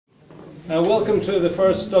Welcome to the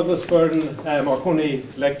first Douglas Byrne Marconi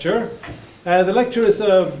Lecture. The lecture is,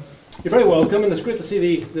 you're very welcome, and it's great to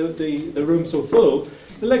see the room so full.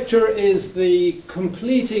 The lecture is the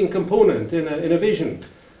completing component in a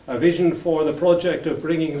vision for the project of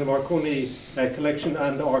bringing the Marconi collection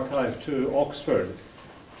and archive to Oxford.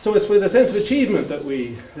 So it's with a sense of achievement that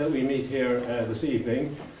we meet here this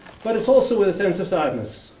evening, but it's also with a sense of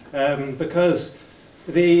sadness, because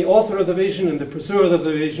the author of the vision and the pursuer of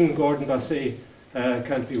the vision, Gordon Bassey,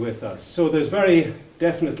 can't be with us. So there's very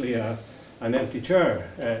definitely an empty chair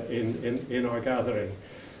in our gathering.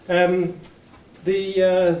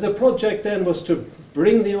 The project then was to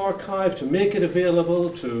bring the archive, to make it available,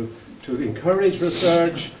 to encourage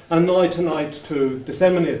research, and now tonight to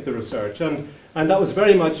disseminate the research. And that was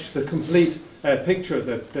very much the complete picture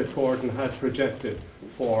that Gordon had projected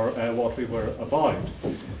for what we were about.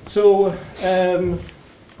 So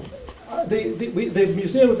the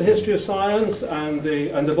Museum of the History of Science and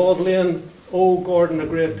the Bodleian owe Gordon a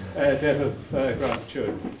great debt of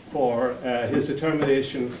gratitude for his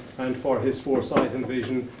determination and for his foresight and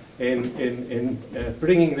vision in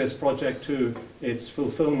bringing this project to its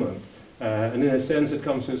fulfilment. And in a sense it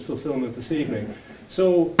comes to its fulfilment this evening.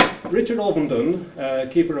 So Richard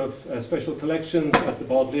Ovenden, Keeper of Special Collections at the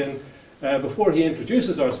Bodleian, before he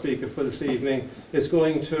introduces our speaker for this evening, is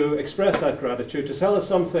going to express that gratitude, to tell us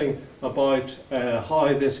something about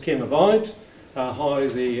how this came about, how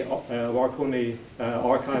the Marconi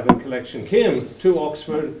archive and collection came to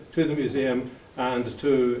Oxford, to the museum and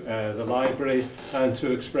to the library, and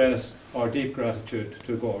to express our deep gratitude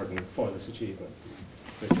to Gordon for this achievement.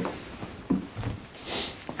 Richard.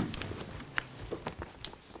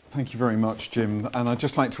 Thank you very much, Jim. And I'd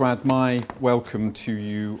just like to add my welcome to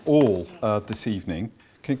you all this evening.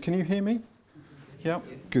 Can you hear me? Yeah,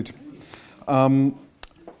 good.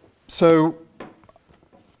 So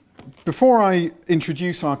before I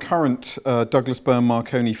introduce our current Douglas Byrne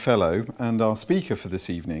Marconi Fellow and our speaker for this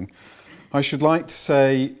evening, I should like to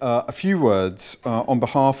say a few words on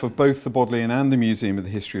behalf of both the Bodleian and the Museum of the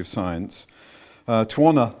History of Science to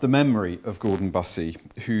honour the memory of Gordon Bassey,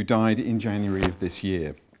 who died in January of this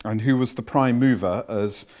year, and who was the prime mover,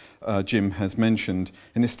 as Jim has mentioned,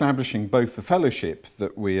 in establishing both the fellowship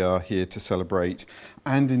that we are here to celebrate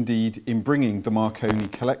and indeed in bringing the Marconi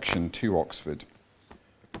collection to Oxford.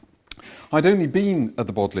 I'd only been at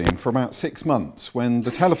the Bodleian for about 6 months when the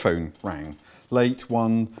telephone rang late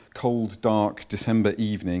one cold, dark December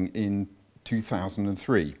evening in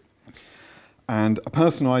 2003. And a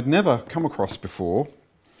person I'd never come across before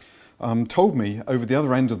told me over the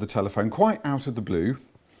other end of the telephone, quite out of the blue,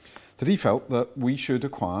 that he felt that we should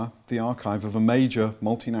acquire the archive of a major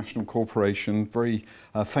multinational corporation, very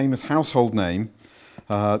famous household name,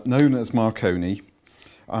 known as Marconi,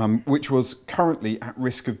 which was currently at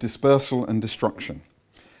risk of dispersal and destruction,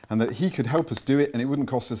 and that he could help us do it and it wouldn't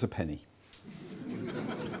cost us a penny.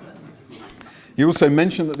 He also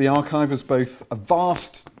mentioned that the archive was both a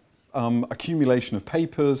vast accumulation of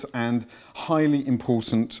papers and highly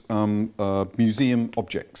important museum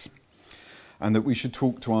objects, and that we should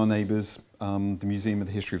talk to our neighbours, the Museum of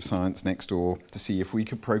the History of Science next door, to see if we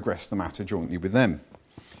could progress the matter jointly with them.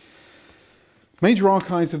 Major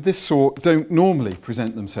archives of this sort don't normally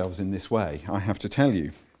present themselves in this way, I have to tell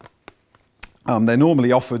you. They're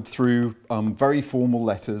normally offered through very formal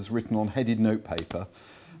letters written on headed notepaper,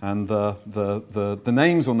 and the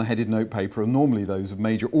names on the headed notepaper are normally those of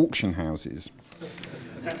major auction houses.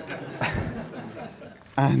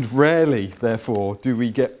 And rarely, therefore, do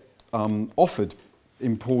we get offered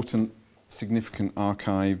important, significant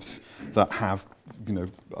archives that have,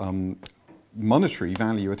 monetary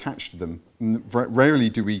value attached to them. Rarely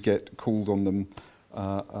do we get called on them,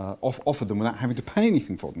 offered them without having to pay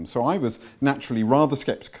anything for them. So I was naturally rather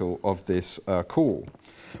sceptical of this call.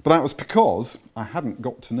 But that was because I hadn't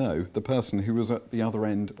got to know the person who was at the other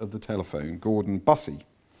end of the telephone, Gordon Bassey.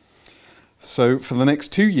 So for the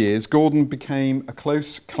next 2 years, Gordon became a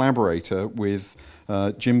close collaborator with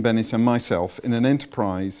Jim Bennett and myself in an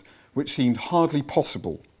enterprise which seemed hardly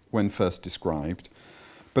possible when first described.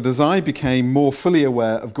 But as I became more fully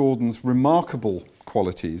aware of Gordon's remarkable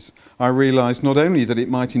qualities, I realised not only that it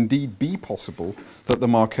might indeed be possible that the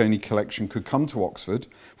Marconi collection could come to Oxford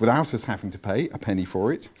without us having to pay a penny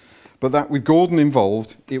for it, but that with Gordon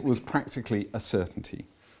involved, it was practically a certainty.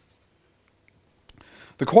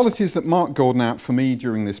 The qualities that marked Gordon out for me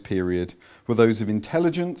during this period were those of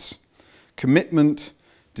intelligence, commitment,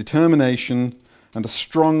 determination, and a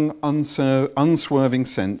strong, unswerving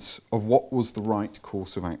sense of what was the right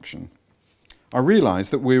course of action. I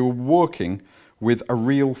realised that we were working with a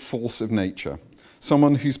real force of nature,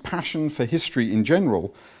 someone whose passion for history in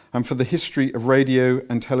general and for the history of radio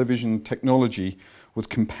and television technology was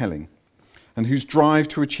compelling, and whose drive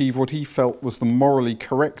to achieve what he felt was the morally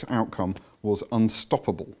correct outcome was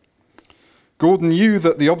unstoppable. Gordon knew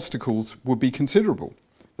that the obstacles would be considerable,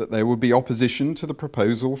 that there would be opposition to the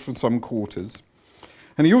proposal from some quarters,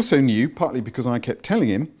 and he also knew, partly because I kept telling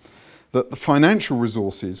him, that the financial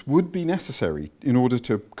resources would be necessary in order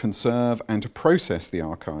to conserve and to process the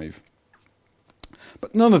archive.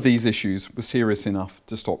 But none of these issues were serious enough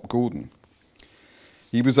to stop Gordon.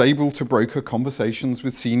 He was able to broker conversations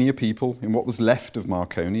with senior people in what was left of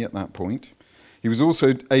Marconi at that point. He was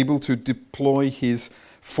also able to deploy his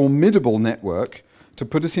formidable network to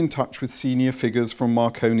put us in touch with senior figures from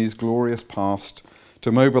Marconi's glorious past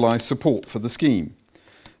to mobilize support for the scheme.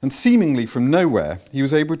 And seemingly from nowhere, he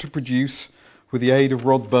was able to produce, with the aid of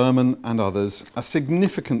Rod Berman and others, a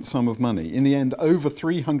significant sum of money, in the end over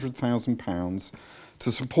 £300,000,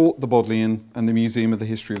 to support the Bodleian and the Museum of the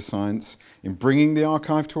History of Science in bringing the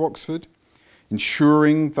archive to Oxford,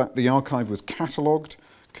 ensuring that the archive was catalogued,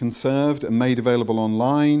 conserved and made available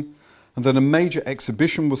online, and that a major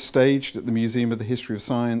exhibition was staged at the Museum of the History of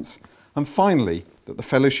Science, and finally, that the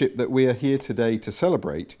fellowship that we are here today to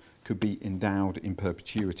celebrate could be endowed in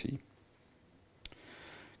perpetuity.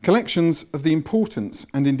 Collections of the importance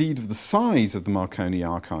and indeed of the size of the Marconi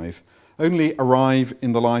archive only arrive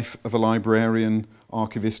in the life of a librarian,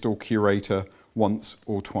 archivist or curator once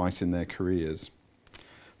or twice in their careers.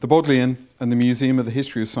 The Bodleian and the Museum of the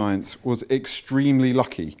History of Science was extremely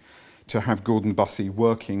lucky to have Gordon Bussey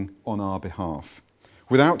working on our behalf.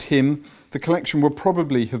 Without him, the collection would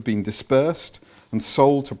probably have been dispersed and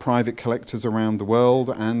sold to private collectors around the world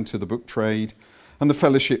and to the book trade, and the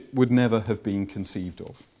fellowship would never have been conceived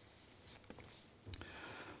of.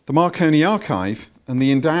 The Marconi Archive and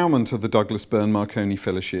the endowment of the Douglas Byrne Marconi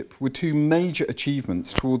Fellowship were two major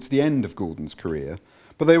achievements towards the end of Gordon's career,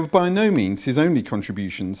 but they were by no means his only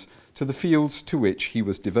contributions to the fields to which he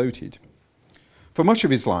was devoted. For much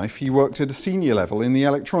of his life, he worked at a senior level in the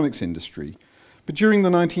electronics industry, but during the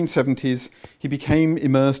 1970s, he became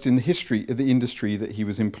immersed in the history of the industry that he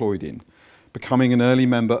was employed in, becoming an early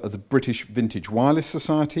member of the British Vintage Wireless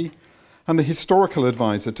Society and the historical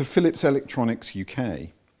advisor to Philips Electronics UK.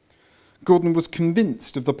 Gordon was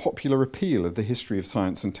convinced of the popular appeal of the history of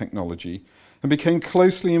science and technology and became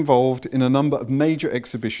closely involved in a number of major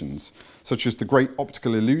exhibitions, such as the Great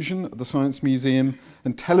Optical Illusion at the Science Museum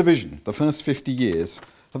and Television, the first 50 years,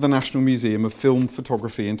 of the National Museum of Film,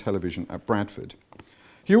 Photography and Television at Bradford.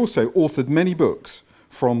 He also authored many books,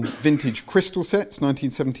 from Vintage Crystal Sets,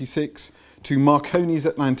 1976, to Marconi's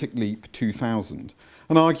Atlantic Leap, 2000,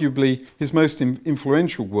 and arguably his most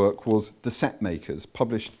influential work was The Set Makers,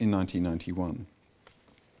 published in 1991.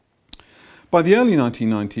 By the early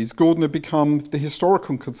 1990s, Gordon had become the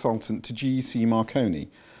historical consultant to GEC Marconi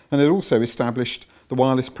and had also established the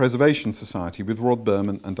Wireless Preservation Society with Rod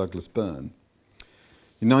Berman and Douglas Byrne.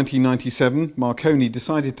 In 1997, Marconi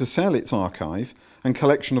decided to sell its archive and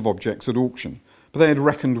collection of objects at auction, but they had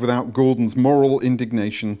reckoned without Gordon's moral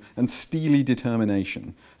indignation and steely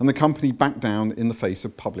determination, and the company backed down in the face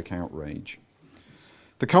of public outrage.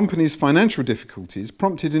 The company's financial difficulties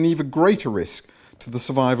prompted an even greater risk to the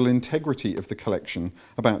survival integrity of the collection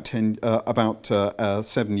about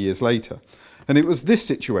 7 years later, and it was this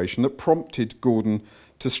situation that prompted Gordon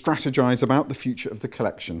to strategize about the future of the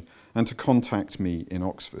collection and to contact me in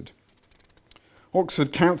Oxford.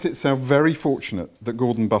 Oxford counts itself very fortunate that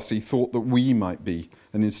Gordon Bussey thought that we might be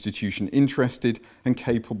an institution interested and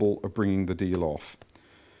capable of bringing the deal off.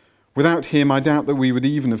 Without him, I doubt that we would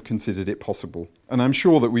even have considered it possible, and I'm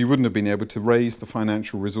sure that we wouldn't have been able to raise the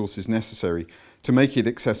financial resources necessary to make it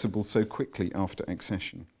accessible so quickly after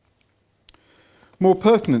accession. More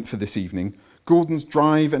pertinent for this evening, Gordon's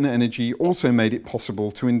drive and energy also made it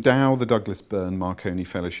possible to endow the Douglas Byrne Marconi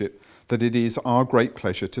Fellowship that it is our great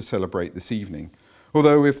pleasure to celebrate this evening,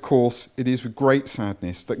 although, of course, it is with great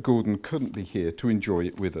sadness that Gordon couldn't be here to enjoy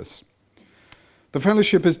it with us. The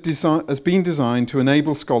fellowship has been designed to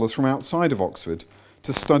enable scholars from outside of Oxford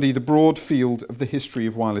to study the broad field of the history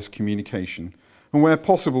of wireless communication, and where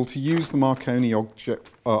possible to use the Marconi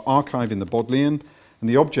archive in the Bodleian and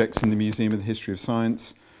the objects in the Museum of the History of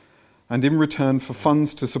Science, and in return for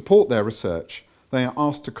funds to support their research, they are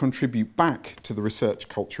asked to contribute back to the research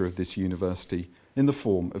culture of this university in the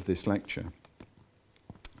form of this lecture.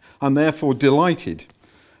 I'm therefore delighted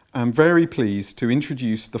and very pleased to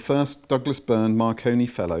introduce the first Douglas Byrne Marconi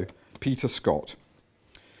Fellow, Peter Scott.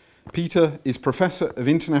 Peter is Professor of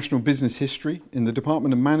International Business History in the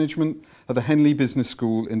Department of Management at the Henley Business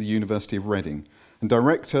School in the University of Reading and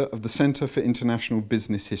Director of the Centre for International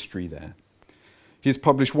Business History there. He has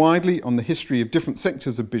published widely on the history of different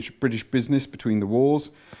sectors of British business between the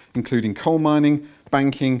wars, including coal mining,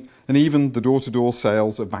 banking, and even the door-to-door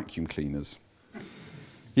sales of vacuum cleaners.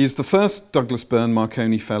 He is the first Douglas Byrne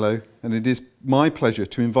Marconi Fellow, and it is my pleasure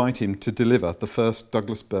to invite him to deliver the first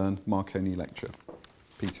Douglas Byrne Marconi Lecture.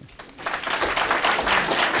 Peter.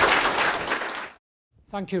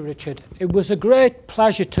 Thank you, Richard. It was a great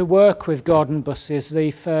pleasure to work with Gordon Bussey as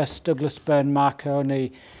the first Douglas Byrne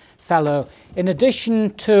Marconi Fellow. In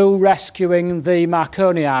addition to rescuing the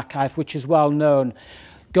Marconi archive, which is well known,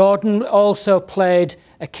 Gordon also played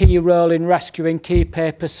a key role in rescuing key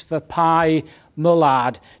papers for Pye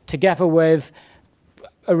Mullard, together with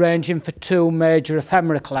arranging for 2 major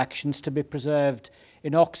ephemera collections to be preserved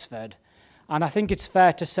in Oxford. And I think it's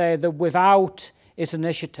fair to say that without his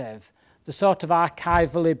initiative, the sort of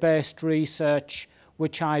archivally based research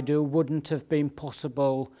which I do wouldn't have been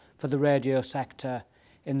possible for the radio sector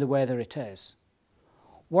in the way that it is.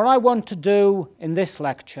 What I want to do in this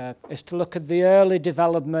lecture is to look at the early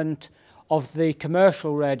development of the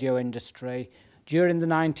commercial radio industry during the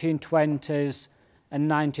 1920s and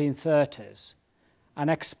 1930s and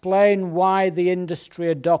explain why the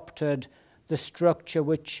industry adopted the structure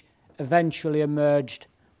which eventually emerged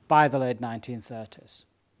by the late 1930s.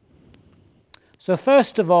 So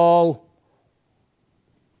first of all,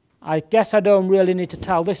 I guess I don't really need to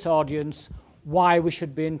tell this audience why we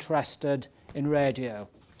should be interested in radio.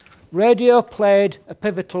 Radio played a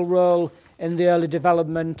pivotal role in the early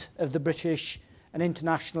development of the British and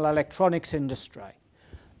international electronics industry.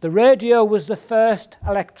 The radio was the first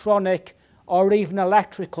electronic or even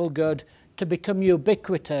electrical good to become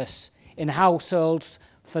ubiquitous in households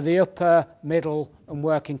for the upper, middle and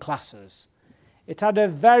working classes. It had a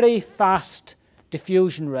very fast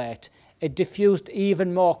diffusion rate. It diffused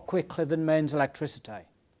even more quickly than mains electricity.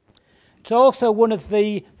 It's also one of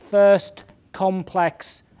the first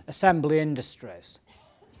complex assembly industries.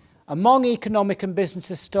 Among economic and business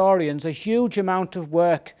historians, a huge amount of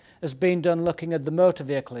work has been done looking at the motor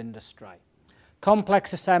vehicle industry,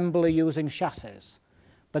 complex assembly using chassis.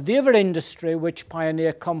 But the other industry which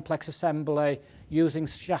pioneered complex assembly using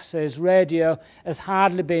chassis, radio, has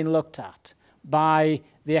hardly been looked at by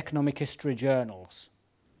the economic history journals.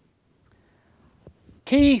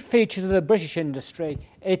 Key features of the British industry: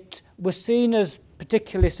 it was seen as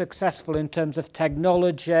particularly successful in terms of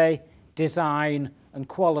technology, design and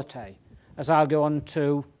quality, as I'll go on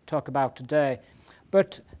to talk about today.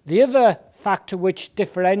 But the other factor which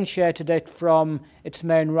differentiated it from its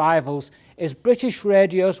main rivals is British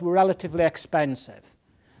radios were relatively expensive.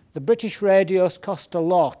 The British radios cost a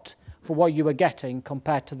lot for what you were getting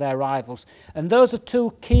compared to their rivals. And those are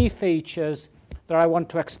 2 key features that I want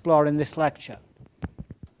to explore in this lecture.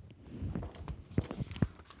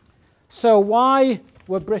 So why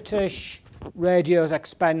were British radios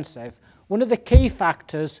expensive? One of the key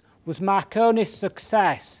factors was Marconi's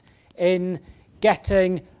success in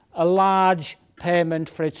getting a large payment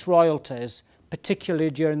for its royalties, particularly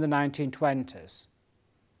during the 1920s.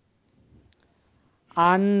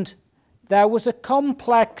 And there was a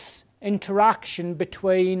complex interaction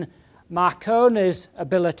between Marconi's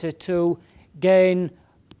ability to gain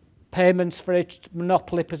payments for its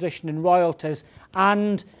monopoly position in royalties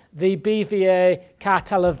and the BVA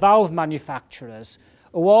cartel of valve manufacturers,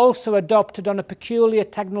 who also adopted on a peculiar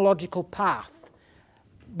technological path,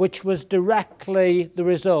 which was directly the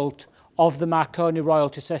result of the Marconi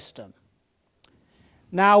royalty system.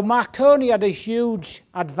 Now, Marconi had a huge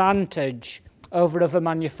advantage over other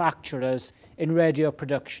manufacturers in radio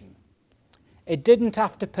production. It didn't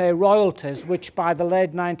have to pay royalties, which by the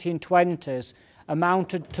late 1920s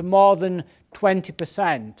amounted to more than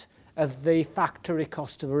 20% of the factory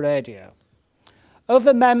cost of a radio.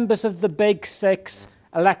 Other members of the Big 6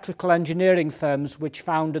 electrical engineering firms which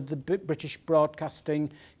founded the British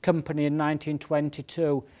Broadcasting Company in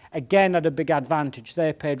 1922 again had a big advantage.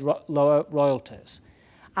 They paid lower royalties.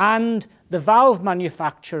 And the valve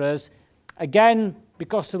manufacturers, again,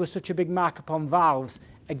 because there was such a big markup on valves,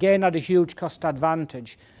 again had a huge cost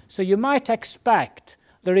advantage. So you might expect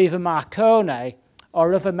that either Marconi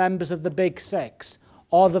or other members of the Big 6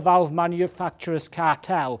 or the valve manufacturers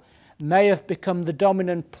cartel may have become the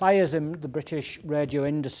dominant players in the British radio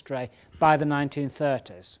industry by the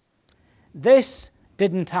 1930s. This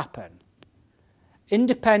didn't happen.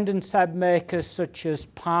 Independent set makers such as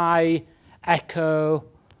Pye, Echo,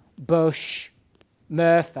 Bush,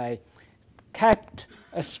 Murphy kept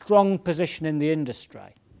a strong position in the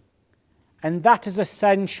industry. And that is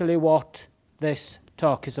essentially what this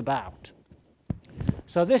talk is about.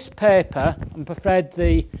 So this paper, I'm afraid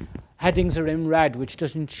the headings are in red, which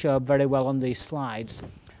doesn't show very well on these slides.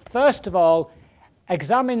 First of all,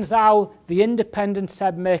 examines how the independent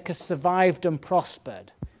set makers survived and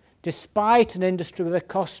prospered, despite an industry with a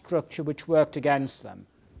cost structure which worked against them.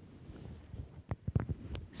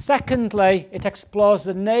 Secondly, it explores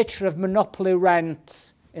the nature of monopoly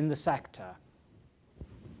rents in the sector.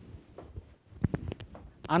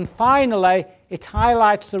 And finally, it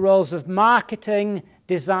highlights the roles of marketing,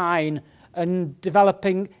 design, and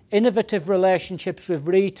developing innovative relationships with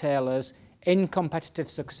retailers in competitive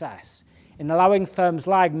success, in allowing firms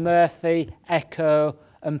like Murphy, Echo,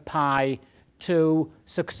 and Pye to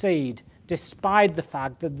succeed, despite the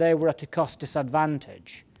fact that they were at a cost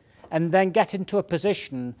disadvantage, and then get into a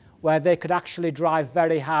position where they could actually drive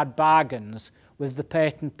very hard bargains with the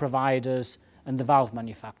patent providers and the valve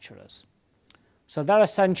manufacturers. So that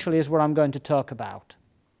essentially is what I'm going to talk about.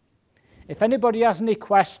 If anybody has any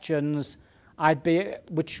questions,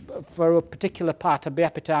 which for a particular part, I'd be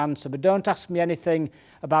happy to answer, but don't ask me anything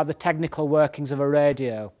about the technical workings of a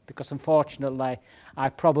radio, because unfortunately, I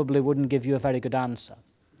probably wouldn't give you a very good answer.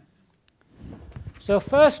 So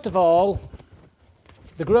first of all,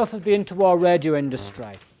 the growth of the interwar radio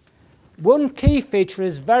industry. One key feature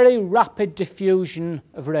is very rapid diffusion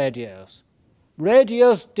of radios.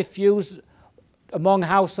 Radios diffuse among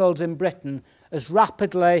households in Britain as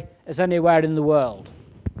rapidly as anywhere in the world.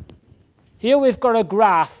 Here we've got a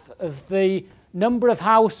graph of the number of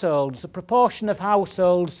households, the proportion of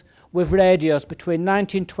households with radios between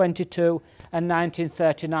 1922 and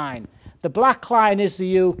 1939. The black line is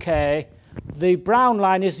the UK, the brown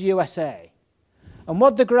line is the USA. And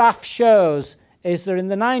what the graph shows is that in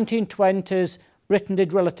the 1920s, Britain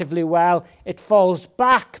did relatively well. It falls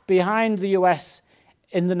back behind the US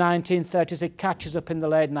in the 1930s. It catches up in the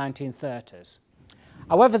late 1930s.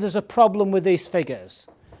 However, there's a problem with these figures.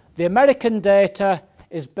 The American data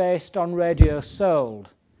is based on radios sold.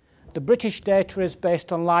 The British data is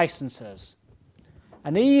based on licenses.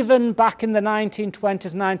 And even back in the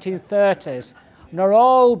 1920s, 1930s, not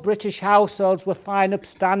all British households were fine,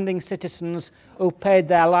 upstanding citizens who paid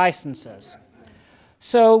their licenses.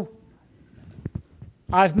 So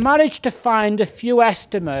I've managed to find a few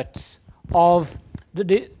estimates of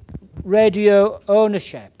the radio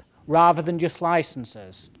ownership rather than just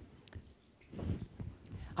licenses.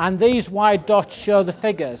 And these white dots show the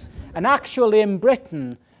figures. And actually in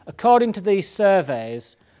Britain, according to these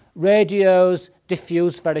surveys, radios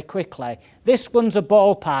diffuse very quickly. This one's a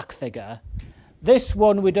ballpark figure. This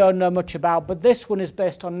one we don't know much about, but this one is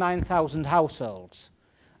based on 9,000 households,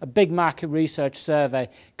 a big market research survey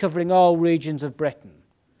covering all regions of Britain.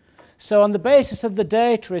 So on the basis of the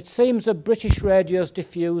data, it seems that British radios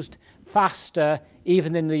diffused faster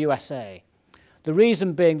even in the USA. The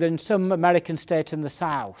reason being that in some American states in the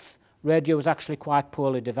South, radio was actually quite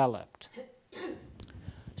poorly developed.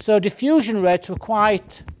 So diffusion rates were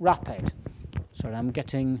quite rapid. Sorry, I'm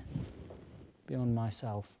getting beyond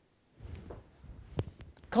myself.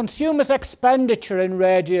 Consumers' expenditure in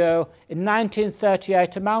radio in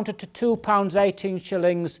 1938 amounted to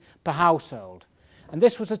 £2.18 per household. And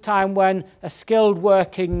this was a time when a skilled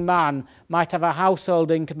working man might have a household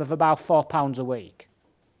income of about £4 a week.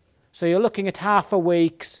 So you're looking at half a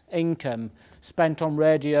week's income spent on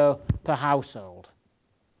radio per household.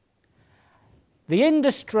 The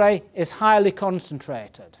industry is highly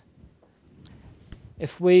concentrated.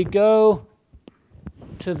 If we go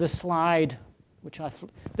to the slide,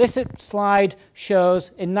 this slide shows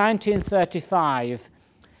in 1935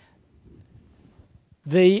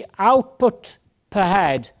 the output per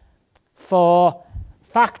head for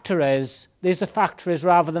factories, these are factories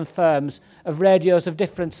rather than firms, of radios of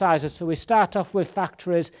different sizes. So we start off with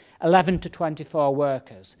factories 11 to 24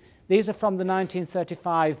 workers. These are from the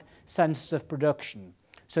 1935 census of production.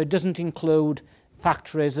 So it doesn't include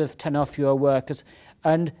factories of 10 or fewer workers,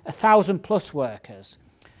 and 1,000 plus workers.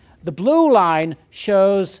 The blue line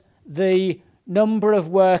shows the number of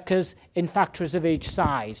workers in factories of each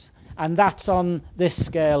size, and that's on this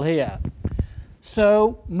scale here.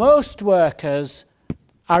 So most workers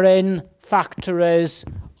are in factories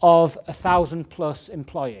of 1,000 plus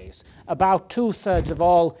employees. About 2/3 of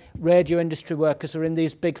all radio industry workers are in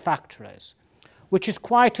these big factories, which is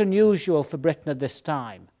quite unusual for Britain at this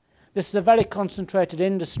time. This is a very concentrated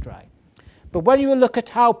industry. But when you look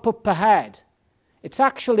at output per head, it's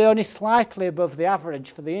actually only slightly above the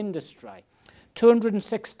average for the industry,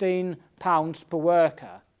 £216 per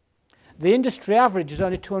worker. The industry average is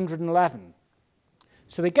only 211.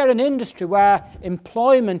 So we get an industry where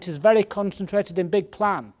employment is very concentrated in big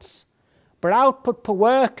plants, but output per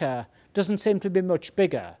worker doesn't seem to be much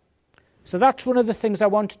bigger. So that's one of the things I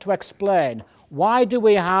wanted to explain. Why do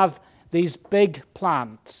we have these big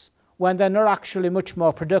plants when they're not actually much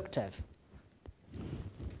more productive?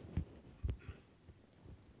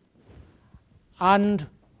 And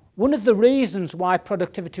one of the reasons why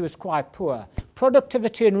productivity was quite poor,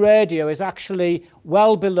 productivity in radio is actually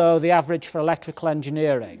well below the average for electrical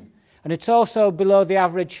engineering. And it's also below the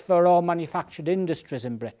average for all manufactured industries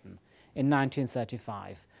in Britain in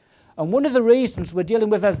 1935. And one of the reasons, we're dealing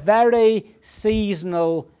with a very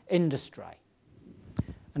seasonal industry.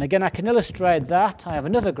 And again, I can illustrate that. I have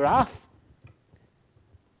another graph.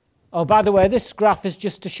 Oh, by the way, this graph is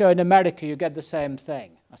just to show in America you get the same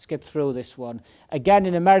thing. I skipped through this one. Again,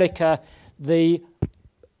 in America, the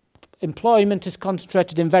employment is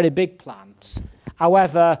concentrated in very big plants.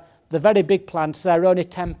 However, the very big plants, they're only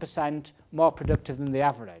 10% more productive than the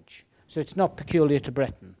average. So it's not peculiar to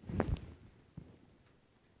Britain.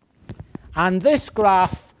 And this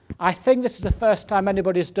graph, I think this is the first time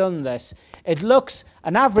anybody's done this. It looks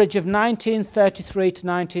an average of 1933 to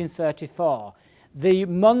 1934, the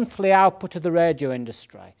monthly output of the radio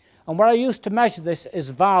industry. And where I used to measure this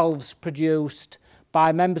is valves produced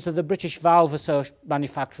by members of the British Valve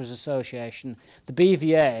Manufacturers Association, the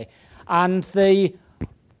BVA. And the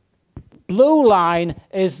blue line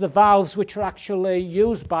is the valves which are actually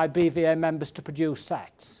used by BVA members to produce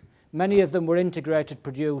sets. Many of them were integrated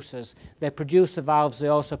producers. They produce the valves, they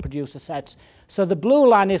also produce the sets. So the blue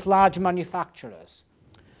line is large manufacturers.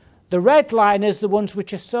 The red line is the ones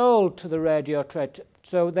which are sold to the radio trade.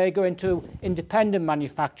 So they go into independent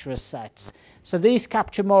manufacturers' sets. So these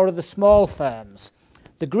capture more of the small firms.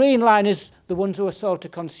 The green line is the ones who are sold to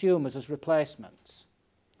consumers as replacements.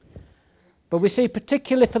 But we see,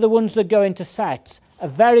 particularly for the ones that go into sets, a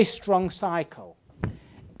very strong cycle.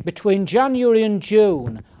 Between January and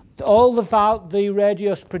June, all the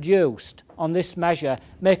radios produced on this measure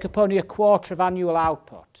make up only a quarter of annual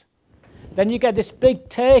output. Then you get this big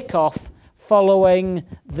takeoff following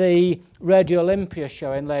the Radio Olympia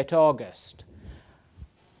show in late August.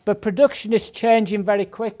 But production is changing very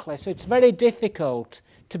quickly, so it's very difficult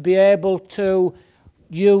to be able to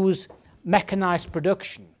use mechanized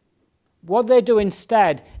production. What they do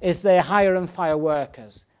instead is they hire and fire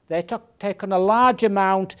workers. They take on a large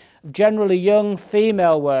amount of generally young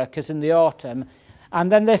female workers in the autumn,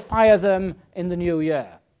 and then they fire them in the new year.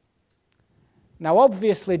 Now,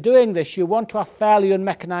 obviously, doing this, you want to have fairly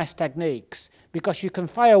unmechanized techniques, because you can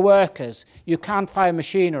fire workers, you can't fire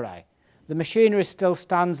machinery. The machinery still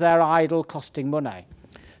stands there idle, costing money.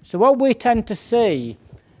 So what we tend to see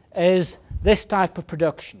is this type of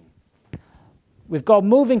production. We've got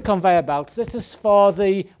moving conveyor belts. This is for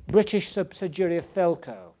the British subsidiary of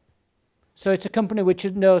Philco. So it's a company which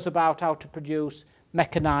knows about how to produce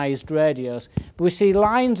mechanized radios. But we see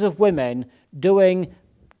lines of women doing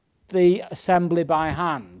the assembly by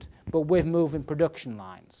hand, but with moving production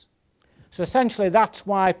lines. So essentially that's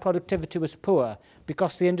why productivity was poor,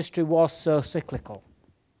 because the industry was so cyclical.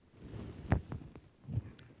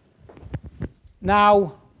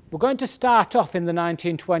 Now, we're going to start off in the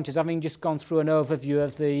 1920s, having just gone through an overview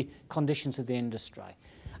of the conditions of the industry.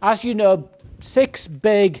 As you know, 6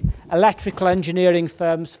 big electrical engineering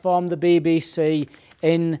firms formed the BBC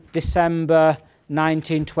in December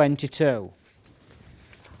 1922.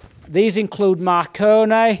 These include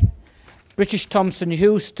Marconi, British Thomson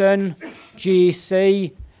Houston,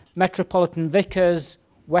 GEC, Metropolitan Vickers,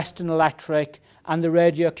 Western Electric, and the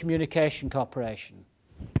Radio Communication Corporation.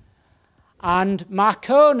 And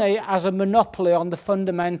Marconi has a monopoly on the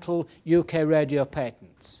fundamental UK radio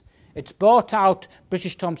patents. It's bought out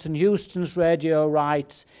British Thomson Houston's radio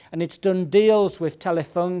rights, and it's done deals with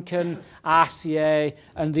Telefunken, RCA,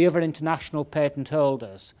 and the other international patent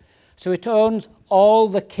holders. So it owns all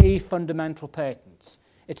the key fundamental patents.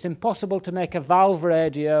 It's impossible to make a valve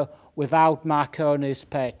radio without Marconi's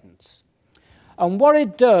patents. And what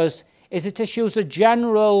it does is it issues a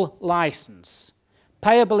general license,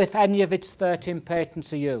 payable if any of its 13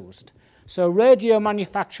 patents are used. So radio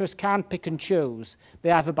manufacturers can't pick and choose. They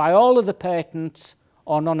either buy all of the patents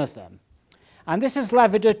or none of them. And this is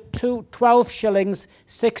levied at 12 shillings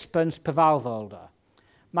 6p per valve holder.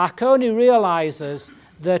 Marconi realizes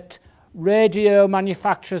that radio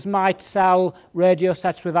manufacturers might sell radio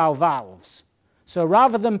sets without valves. So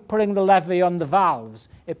rather than putting the levy on the valves,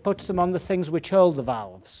 it puts them on the things which hold the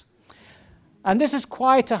valves. And this is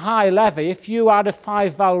quite a high levy. If you had a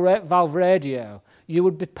 5-valve radio, you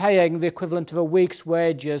would be paying the equivalent of a week's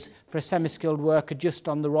wages for a semi-skilled worker just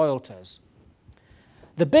on the royalties.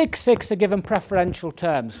 The big 6 are given preferential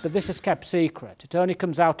terms, but this is kept secret. It only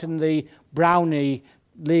comes out in the Brownie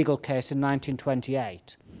legal case in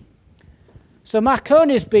 1928. So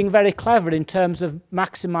Marconi is being very clever in terms of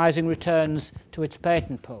maximising returns to its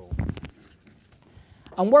patent pool.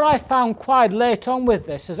 And what I found quite late on with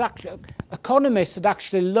this is actually economists had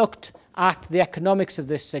actually looked at the economics of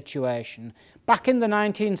this situation, back in the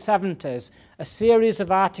 1970s, a series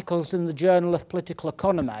of articles in the Journal of Political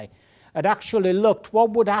Economy had actually looked what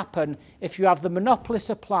would happen if you have the monopoly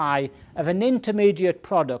supply of an intermediate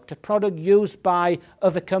product, a product used by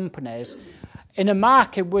other companies, in a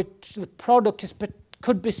market which the product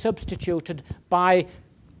could be substituted by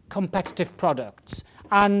competitive products,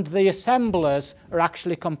 and the assemblers are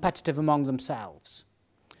actually competitive among themselves.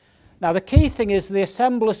 Now, the key thing is the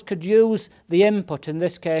assemblers could use the input, in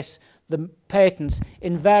this case the patents,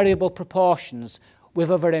 in variable proportions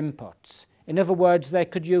with other inputs. In other words, they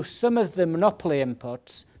could use some of the monopoly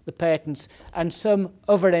inputs, the patents, and some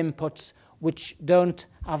other inputs which don't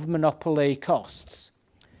have monopoly costs.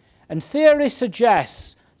 And theory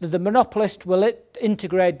suggests that the monopolist will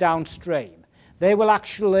integrate downstream. They will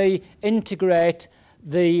actually integrate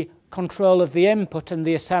the control of the input and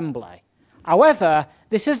the assembly. However,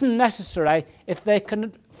 this isn't necessary if they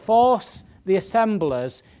can force the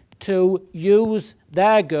assemblers to use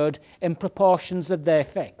their good in proportions that they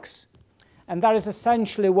fix. And that is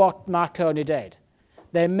essentially what Marconi did.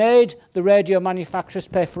 They made the radio manufacturers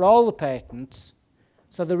pay for all the patents,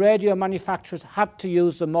 so the radio manufacturers had to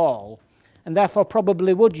use them all, and therefore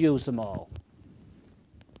probably would use them all.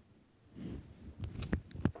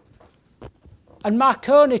 And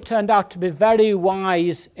Marconi turned out to be very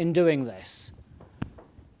wise in doing this.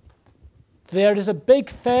 There is a big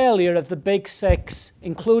failure of the big six,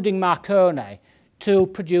 including Marconi, to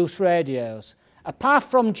produce radios. Apart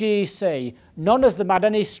from GEC, none of them had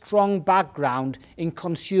any strong background in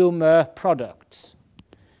consumer products.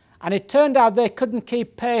 And it turned out they couldn't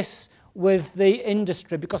keep pace with the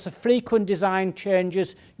industry because of frequent design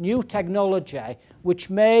changes, new technology, which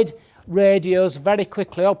made radios very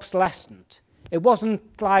quickly obsolescent. It wasn't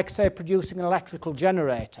like, say, producing an electrical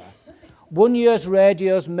generator. 1 year's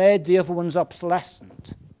radios made the other ones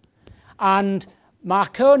obsolescent. And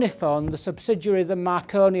Marconi Phone, the subsidiary that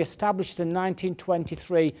Marconi established in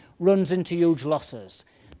 1923, runs into huge losses.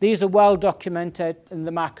 These are well documented in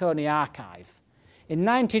the Marconi archive. In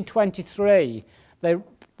 1923, they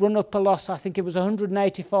run up a loss, I think it was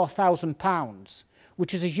 £184,000,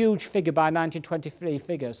 which is a huge figure by 1923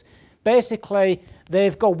 figures. Basically,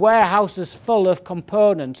 they've got warehouses full of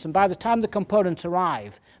components, and by the time the components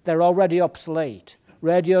arrive, they're already obsolete.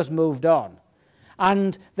 Radios moved on.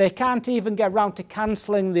 And they can't even get round to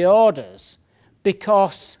cancelling the orders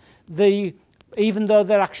because even though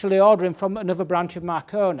they're actually ordering from another branch of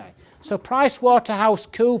Marconi. So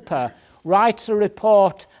PricewaterhouseCoopers writes a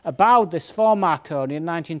report about this for Marconi in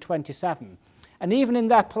 1927. And even in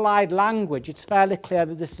their polite language, it's fairly clear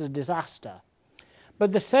that this is a disaster.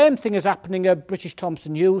 But the same thing is happening at British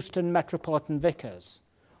Thomson Houston, Metropolitan Vickers,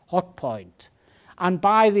 Hotpoint. And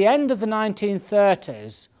by the end of the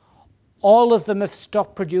 1930s, all of them have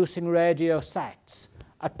stopped producing radio sets,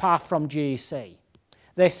 apart from GEC.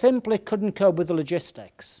 They simply couldn't cope with the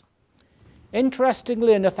logistics.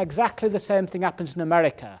 Interestingly enough, exactly the same thing happens in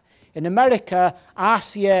America. In America,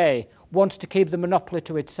 RCA wants to keep the monopoly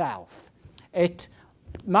to itself. It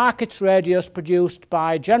markets radios produced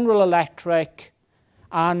by General Electric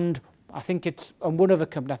and I think it's one other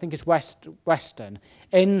company, I think it's Western,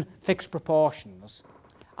 in fixed proportions.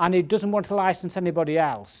 And it doesn't want to license anybody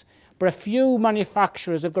else. But a few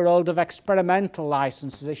manufacturers have got hold of experimental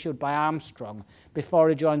licenses issued by Armstrong before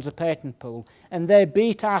he joins the patent pool, and they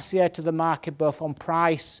beat RCA to the market both on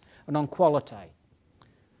price and on quality.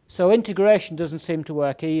 So integration doesn't seem to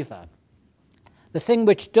work either. The thing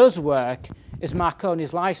which does work is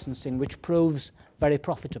Marconi's licensing, which proves very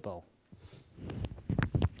profitable.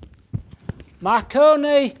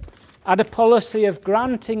 Marconi had a policy of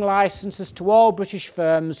granting licenses to all British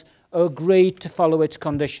firms who agreed to follow its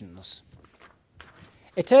conditions.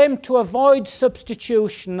 It aimed to avoid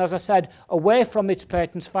substitution, as I said, away from its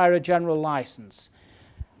patents via a general license.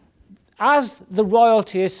 As the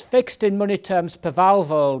royalty is fixed in money terms per valve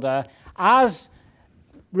holder, as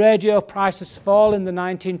radio prices fall in the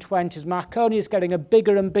 1920s, Marconi is getting a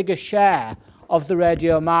bigger and bigger share of the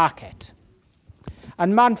radio market.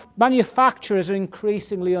 And manufacturers are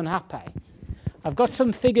increasingly unhappy. I've got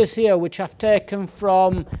some figures here which I've taken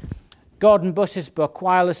from Gordon Buss's book,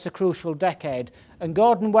 Wireless: A Crucial Decade. And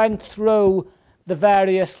Gordon went through the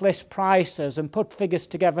various list prices and put figures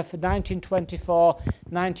together for 1924,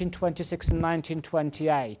 1926, and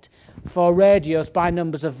 1928 for radios by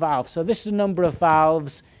numbers of valves. So this is the number of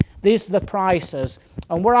valves, these are the prices.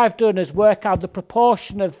 And what I've done is work out the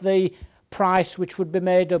proportion of the price which would be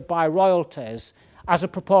made up by royalties as a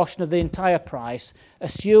proportion of the entire price,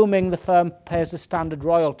 assuming the firm pays the standard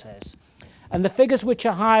royalties. And the figures which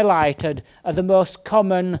are highlighted are the most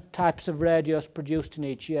common types of radios produced in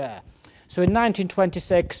each year. So in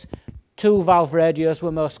 1926, 2-valve radios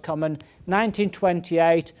were most common.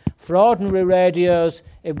 1928, for ordinary radios,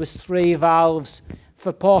 it was 3 valves.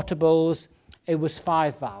 For portables, it was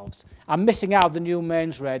 5 valves. I'm missing out the new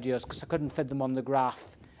mains radios because I couldn't fit them on the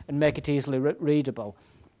graph and make it easily readable.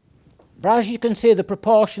 But as you can see, the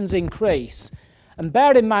proportions increase. And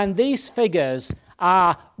bear in mind, these figures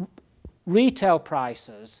are retail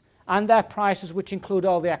prices, and they're prices which include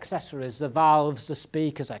all the accessories, the valves, the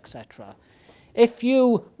speakers, etc. If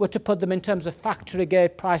you were to put them in terms of factory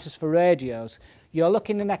gate prices for radios, you're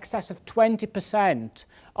looking in excess of 20%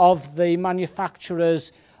 of the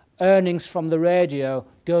manufacturer's earnings from the radio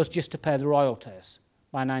goes just to pay the royalties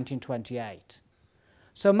by 1928.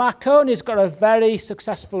 So Marconi's got a very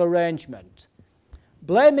successful arrangement.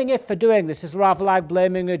 Blaming it for doing this is rather like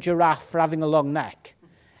blaming a giraffe for having a long neck.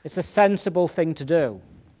 It's a sensible thing to do.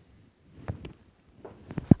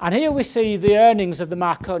 And here we see the earnings of the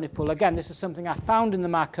Marconi pool. Again, this is something I found in the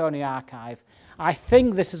Marconi archive. I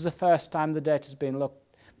think this is the first time the data's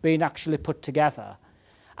been actually put together.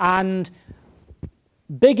 And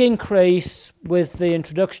big increase with the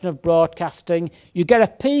introduction of broadcasting. You get a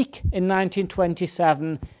peak in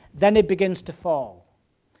 1927, then it begins to fall.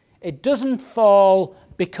 It doesn't fall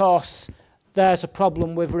because there's a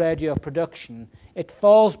problem with radio production. It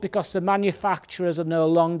falls because the manufacturers are no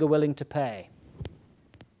longer willing to pay.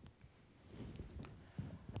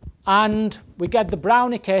 And we get the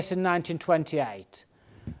Brownie case in 1928.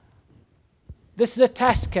 This is a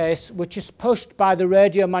test case which is pushed by the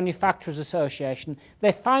Radio Manufacturers Association.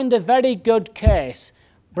 They find a very good case.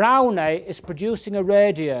 Brownie is producing a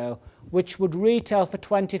radio which would retail for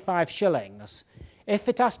 25 shillings. If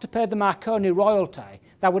it has to pay the Marconi royalty,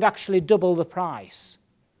 that would actually double the price.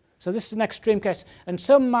 So this is an extreme case. And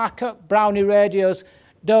some Brownie radios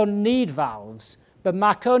don't need valves, but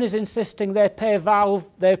Marconi's insisting they pay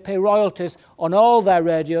royalties on all their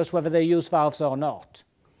radios, whether they use valves or not.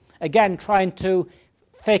 Again, trying to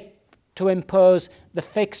impose the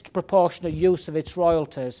fixed proportionate use of its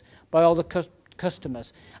royalties by all the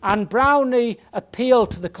customers. And Brownie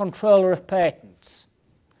appealed to the controller of patents.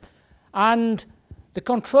 And the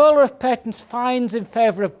controller of patents finds in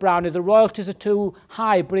favour of Brownie the royalties are too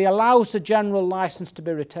high, but he allows the general licence to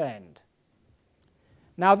be retained.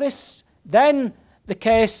 Now then the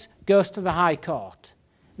case goes to the High Court.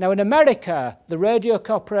 Now in America, the Radio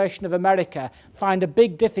Corporation of America find a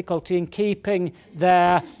big difficulty in keeping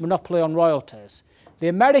their monopoly on royalties. The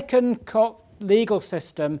American legal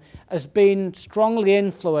system has been strongly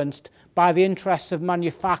influenced by the interests of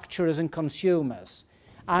manufacturers and consumers.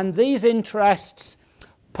 And these interests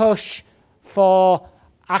push for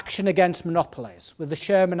action against monopolies. With the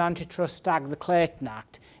Sherman Antitrust Act, the Clayton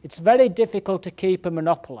Act, it's very difficult to keep a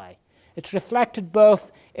monopoly. It's reflected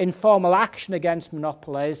both in formal action against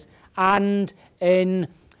monopolies and in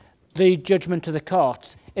the judgment of the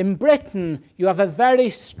courts. In Britain, you have a very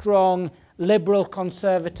strong liberal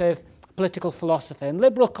conservative political philosophy. And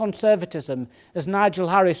liberal conservatism, as Nigel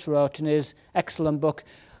Harris wrote in his excellent book,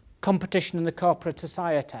 Competition in the Corporate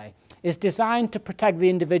Society, is designed to protect the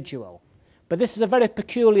individual. But this is a very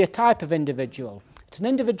peculiar type of individual. It's an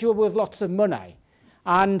individual with lots of money.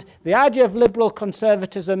 And the idea of liberal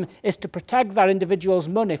conservatism is to protect that individual's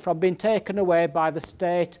money from being taken away by the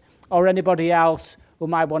state or anybody else who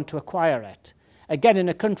might want to acquire it. Again, in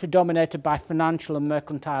a country dominated by financial and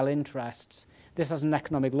mercantile interests, this has an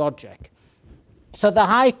economic logic. So the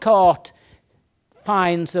High Court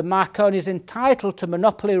finds that Marconi is entitled to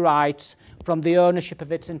monopoly rights from the ownership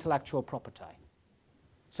of its intellectual property.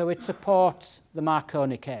 So it supports the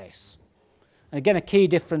Marconi case. And again, a key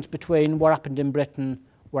difference between what happened in Britain,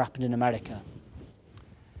 what happened in America.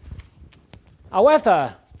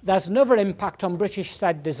 However, there's another impact on British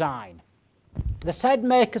SED design. The SED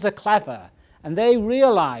makers are clever, and they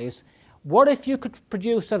realise, what if you could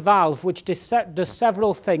produce a valve which does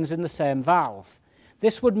several things in the same valve?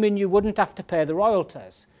 This would mean you wouldn't have to pay the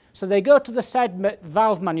royalties. So they go to the SED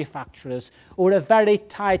valve manufacturers, who are a very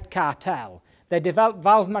tight cartel.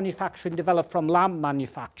 Valve manufacturing developed from lamp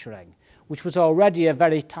manufacturing, which was already a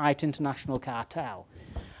very tight international cartel.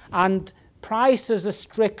 And prices are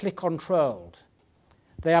strictly controlled.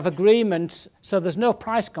 They have agreements, so there's no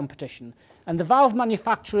price competition. And the valve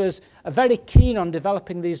manufacturers are very keen on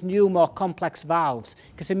developing these new, more complex valves,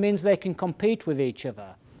 because it means they can compete with each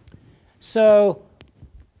other. So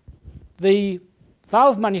the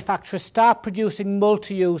valve manufacturers start producing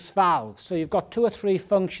multi-use valves. So you've got 2 or 3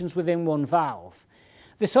 functions within one valve.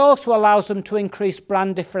 This also allows them to increase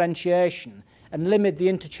brand differentiation and limit the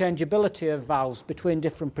interchangeability of valves between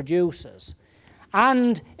different producers.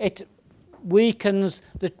 And it weakens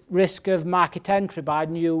the risk of market entry by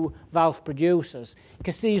new valve producers,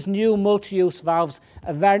 because these new multi-use valves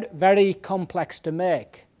are very, very complex to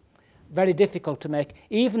make, very difficult to make.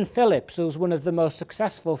 Even Philips, who's one of the most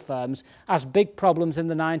successful firms, has big problems in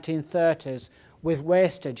the 1930s with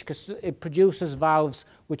wastage, because it produces valves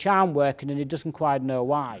which aren't working and it doesn't quite know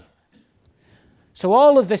why. So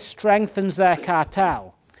all of this strengthens their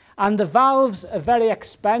cartel. And the valves are very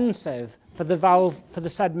expensive for the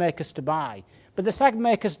said makers to buy. But the said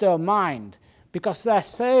makers don't mind, because they're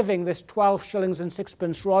saving this 12 shillings and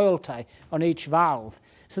sixpence royalty on each valve.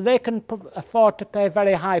 So they can afford to pay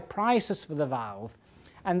very high prices for the valve,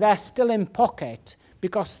 and they're still in pocket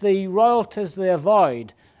because the royalties they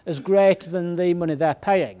avoid is greater than the money they're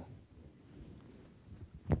paying.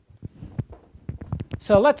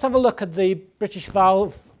 So let's have a look at the British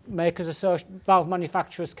Valve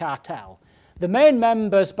Manufacturers Cartel. The main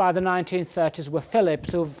members by the 1930s were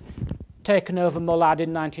Philips, who've taken over Mullard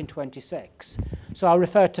in 1926. So I'll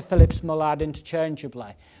refer to Philips Mullard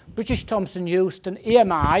interchangeably. British Thomson Houston,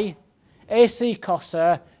 EMI, AC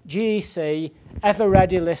Cossa, GEC, Ever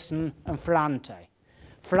Ready Listen, and Ferranti.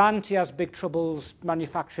 Ferranti has big troubles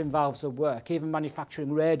manufacturing valves at work, even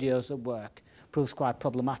manufacturing radios at work proves quite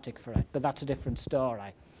problematic for it, but that's a different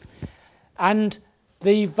story. And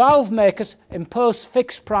the valve makers impose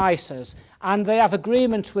fixed prices, and they have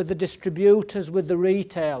agreements with the distributors, with the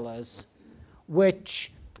retailers,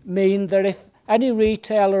 which mean that if any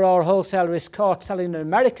retailer or wholesaler is caught selling an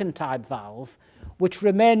American type valve, which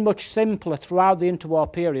remain much simpler throughout the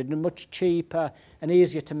interwar period and much cheaper and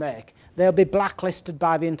easier to make, they'll be blacklisted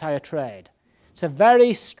by the entire trade. It's a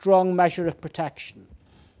very strong measure of protection.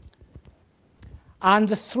 And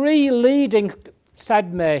the three leading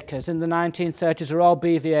said makers in the 1930s are all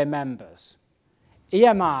BVA members.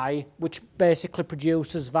 EMI, which basically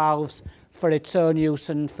produces valves for its own use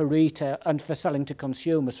and for retail and for selling to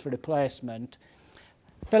consumers for replacement.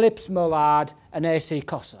 Philips Mullard and AC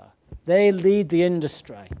Cossa. They lead the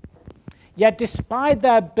industry. Yet despite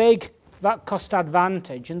their big cost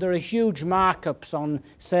advantage, and there are huge markups on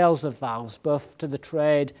sales of valves, both to the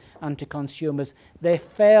trade and to consumers, they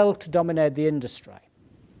fail to dominate the industry.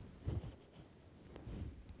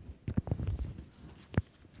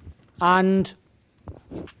 And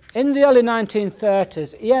in the early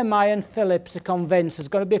 1930s, EMI and Philips are convinced there's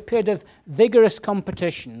going to be a period of vigorous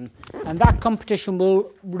competition, and that competition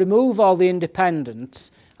will remove all the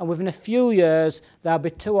independents, and within a few years there'll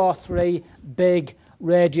be 2 or 3 big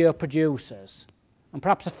radio producers, and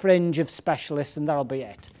perhaps a fringe of specialists, and that'll be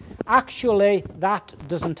it. Actually, that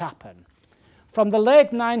doesn't happen. From the late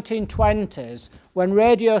 1920s, when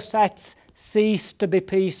radio sets ceased to be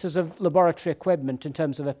pieces of laboratory equipment in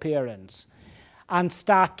terms of appearance and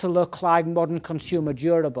start to look like modern consumer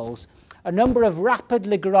durables, a number of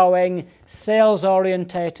rapidly growing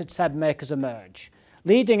sales-orientated said makers emerge.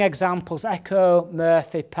 Leading examples: Echo,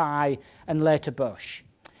 Murphy, Pye, and later Bush.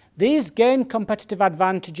 These gain competitive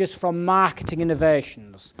advantages from marketing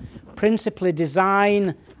innovations, principally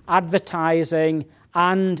design, advertising,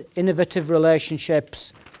 and innovative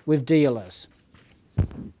relationships with dealers.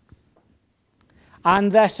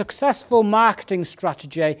 And their successful marketing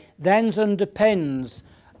strategy then underpins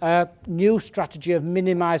a new strategy of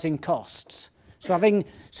minimizing costs. So having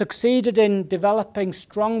succeeded in developing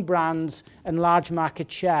strong brands and large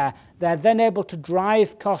market share, they're then able to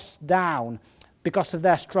drive costs down because of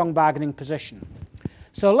their strong bargaining position.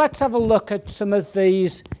 So let's have a look at some of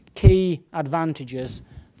these key advantages.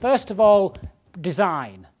 First of all,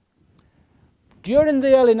 design. During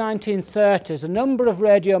the early 1930s, a number of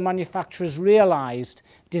radio manufacturers realized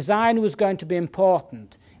design was going to be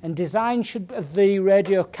important, and design of the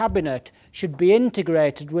radio cabinet should be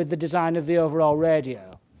integrated with the design of the overall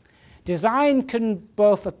radio. Design can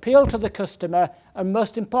both appeal to the customer and,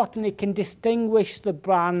 most importantly, can distinguish the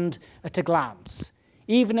brand at a glance.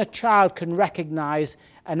 Even a child can recognize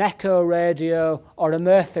an Echo radio or a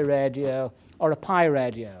Murphy radio or a Pye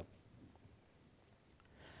radio.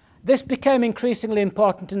 This became increasingly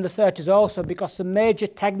important in the 30s also because the major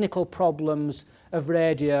technical problems of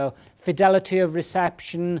radio, fidelity of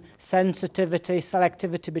reception, sensitivity,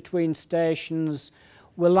 selectivity between stations,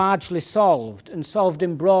 were largely solved, and solved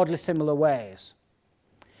in broadly similar ways.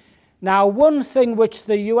 Now, one thing which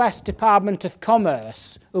the US Department of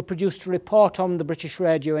Commerce, who produced a report on the British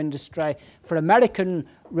radio industry for American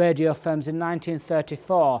radio firms in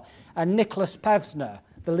 1934, and Nicholas Pevsner,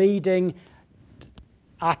 the leading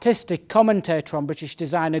artistic commentator on British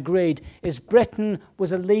design, agreed, is Britain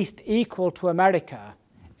was at least equal to America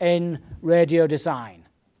in radio design.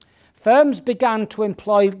 firms began to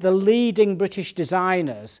employ the leading British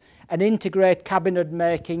designers and integrate cabinet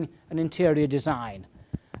making and interior design.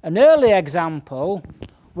 An early example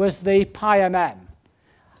was the Pi MM.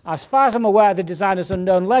 As far as I'm aware, the design is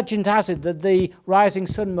unknown. Legend has it that the rising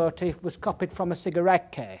sun motif was copied from a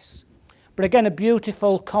cigarette case. But again, a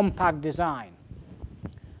beautiful, compact design.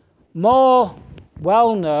 More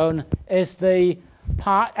well-known is the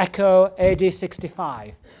Echo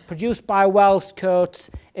AD65, produced by Wells Coates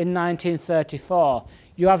in 1934.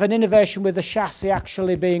 You have an innovation with the chassis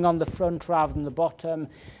actually being on the front rather than the bottom.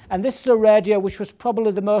 And this is a radio which was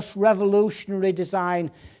probably the most revolutionary design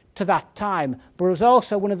to that time, but it was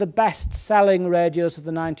also one of the best-selling radios of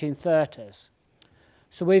the 1930s.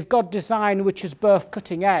 So we've got design which is both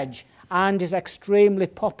cutting edge and is extremely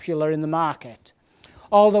popular in the market.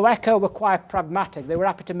 Although Echo were quite pragmatic, they were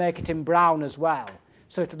happy to make it in brown as well,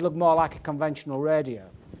 so it would look more like a conventional radio.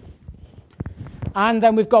 And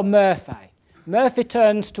then we've got Murphy. Murphy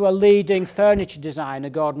turns to a leading furniture designer,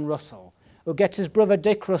 Gordon Russell, who gets his brother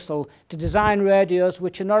Dick Russell to design radios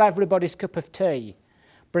which are not everybody's cup of tea.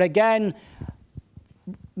 But again,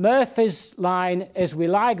 Murphy's line is, we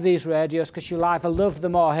like these radios because you either love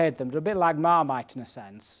them or hate them. They're a bit like Marmite in a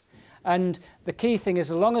sense. And the key thing is,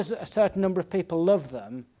 as long as a certain number of people love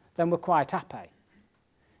them, then we're quite happy.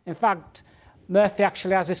 In fact, Murphy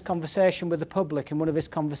actually has this conversation with the public in one of his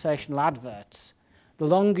conversational adverts. The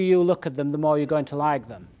longer you look at them, the more you're going to like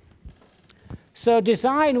them. So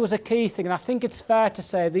design was a key thing, and I think it's fair to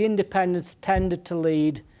say the independents tended to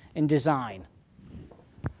lead in design.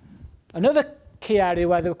 Another key area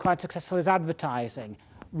where they were quite successful is advertising.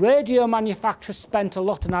 Radio manufacturers spent a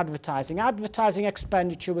lot on advertising. Advertising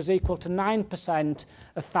expenditure was equal to 9%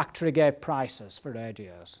 of factory gate prices for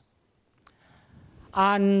radios.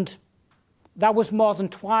 And that was more than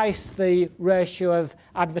twice the ratio of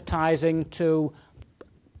advertising to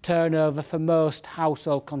turnover for most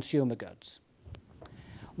household consumer goods.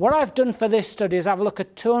 What I've done for this study is have a look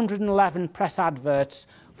at 211 press adverts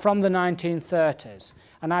from the 1930s.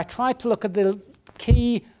 And I tried to look at the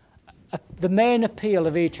main appeal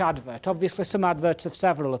of each advert. Obviously, some adverts have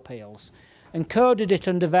several appeals, and coded it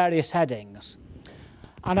under various headings.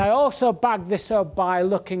 And I also backed this up by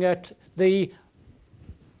looking at the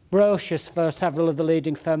brochures for several of the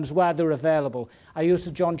leading firms where they're available. I used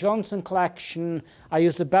the John Johnson collection, I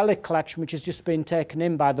used the Bellick collection, which has just been taken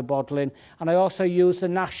in by the Bodleian, and I also used the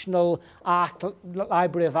National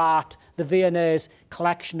Library of Art, the V&A's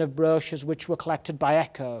collection of brochures which were collected by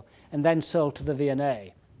Echo and then sold to the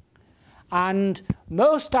V&A. And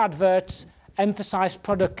most adverts emphasise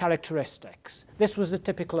product characteristics. This was the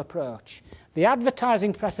typical approach. The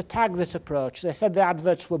advertising press attacked this approach. They said the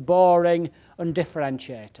adverts were boring,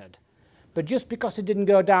 undifferentiated. But just because it didn't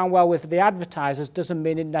go down well with the advertisers doesn't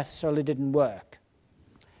mean it necessarily didn't work.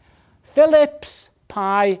 Philips,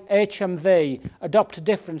 Pi, HMV adopt a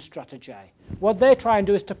different strategy. What they try and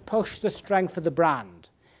do is to push the strength of the brand.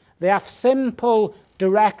 They have simple,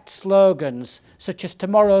 direct slogans, such as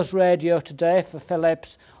tomorrow's radio today for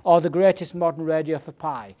Philips or the greatest modern radio for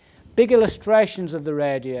Pi. Big illustrations of the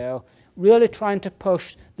radio, really trying to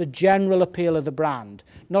push the general appeal of the brand,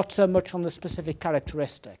 not so much on the specific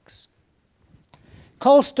characteristics.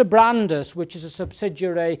 Colster Branders, which is a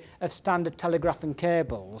subsidiary of Standard Telephone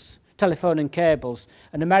and Cables,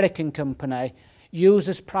 an American company,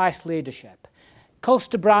 uses price leadership.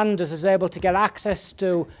 Colster Branders is able to get access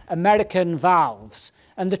to American valves,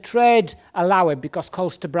 and the trade allow it because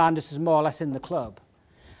Colster Branders is more or less in the club.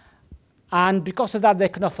 And because of that, they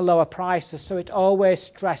can offer lower prices, so it always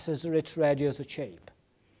stresses that its radios are cheap.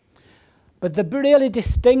 But the really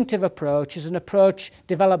distinctive approach is an approach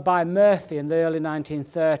developed by Murphy in the early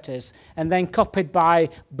 1930s and then copied by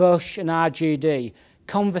Bush and RGD,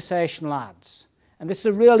 conversational ads. And this is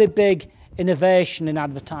a really big innovation in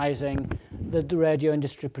advertising that the radio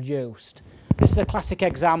industry produced. This is a classic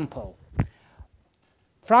example.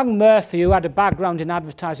 Frank Murphy, who had a background in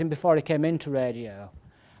advertising before he came into radio,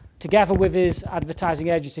 together with his advertising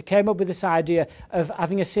agency, came up with this idea of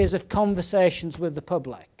having a series of conversations with the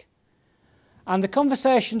public. And the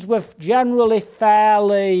conversations were generally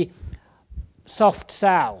fairly soft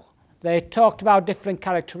sell. They talked about different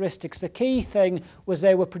characteristics. The key thing was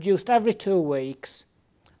they were produced every 2 weeks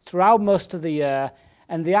throughout most of the year,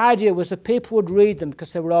 and the idea was that people would read them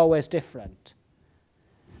because they were always different.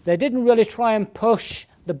 They didn't really try and push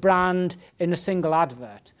the brand in a single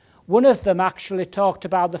advert. One of them actually talked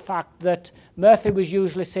about the fact that Murphy was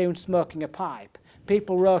usually seen smoking a pipe.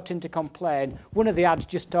 People wrote in to complain. One of the ads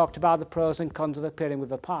just talked about the pros and cons of appearing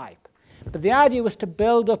with a pipe. But the idea was to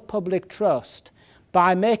build up public trust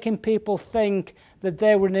by making people think that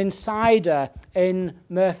they were an insider in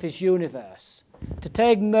Murphy's universe. To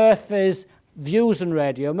take Murphy's views on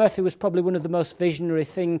radio, Murphy was probably one of the most visionary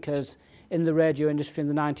thinkers in the radio industry in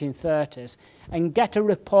the 1930s, and get a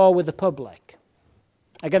rapport with the public.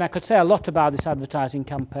 Again, I could say a lot about this advertising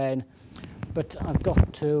campaign, but I've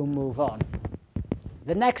got to move on.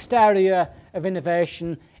 The next area of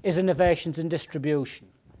innovation is innovations in distribution.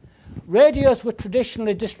 Radios were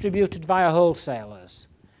traditionally distributed via wholesalers.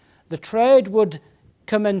 The trade would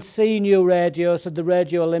come and see new radios at the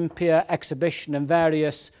Radio Olympia exhibition and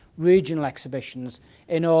various regional exhibitions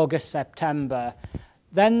in August, September.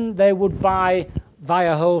 Then they would buy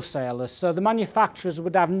via wholesalers, so the manufacturers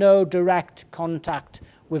would have no direct contact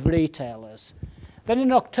with retailers. Then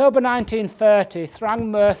in October 1930, Thrang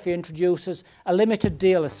Murphy introduces a limited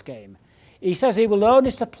dealer scheme. He says he will only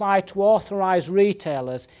supply to authorised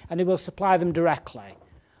retailers and he will supply them directly.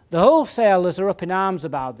 The wholesalers are up in arms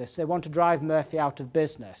about this. They want to drive Murphy out of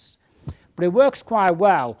business. But it works quite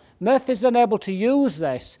well. Murphy's then able to use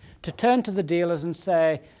this to turn to the dealers and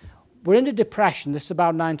say, we're in a depression, this is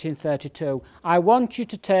about 1932, I want you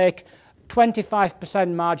to take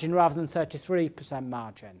 25% margin rather than 33%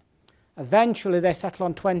 margin. Eventually they settle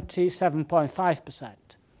on 27.5%.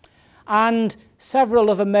 And several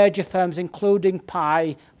other major firms, including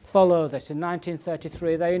Pi, follow this. In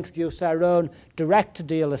 1933 they introduce their own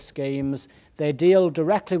direct-to-dealer schemes, they deal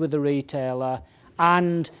directly with the retailer,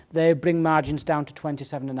 and they bring margins down to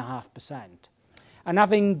 27.5%. And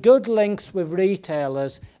having good links with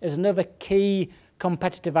retailers is another key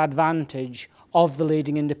competitive advantage of the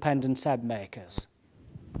leading independent set makers.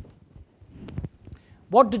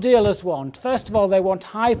 What do dealers want? First of all, they want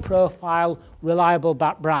high-profile, reliable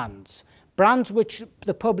brands. Brands which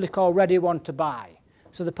the public already want to buy.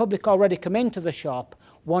 So the public already come into the shop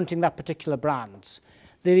wanting that particular brands.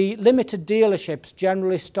 The limited dealerships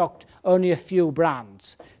generally stocked only a few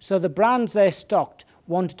brands. So the brands they stocked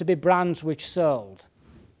wanted to be brands which sold.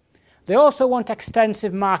 They also want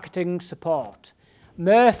extensive marketing support.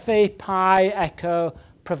 Murphy, Pi, Echo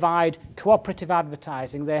provide cooperative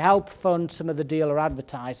advertising. They help fund some of the dealer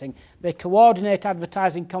advertising. They coordinate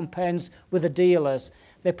advertising campaigns with the dealers.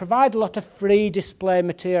 They provide a lot of free display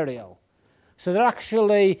material. So they're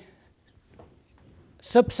actually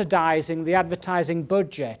subsidizing the advertising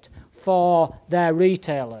budget for their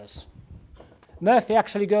retailers. Murphy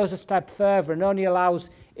actually goes a step further and only allows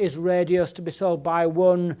his radios to be sold by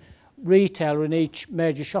one retailer in each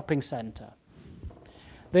major shopping centre.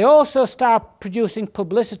 They also start producing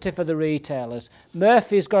publicity for the retailers.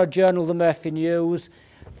 Murphy's got a journal, the Murphy News.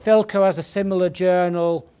 Philco has a similar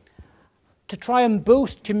journal to try and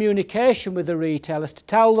boost communication with the retailers, to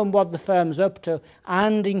tell them what the firm's up to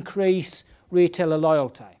and increase retailer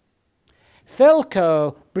loyalty.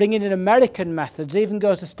 Philco, bringing in American methods, even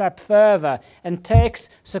goes a step further and takes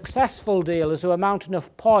successful dealers who amount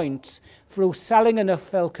enough points through selling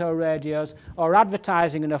enough Philco radios or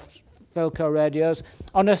advertising enough Philco radios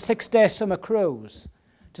on a 6-day summer cruise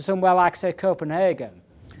to somewhere like, say, Copenhagen.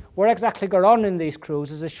 What exactly got on in these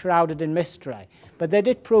cruises is shrouded in mystery, but they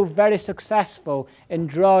did prove very successful in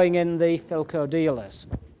drawing in the Philco dealers.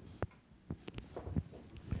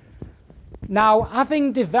 Now,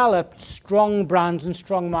 having developed strong brands and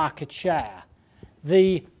strong market share,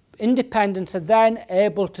 the independents are then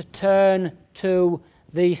able to turn to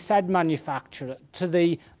the SED manufacturer, to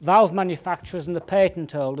the valve manufacturers and the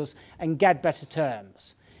patent holders and get better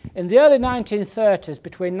terms. In the early 1930s,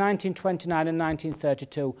 between 1929 and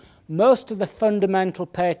 1932, most of the fundamental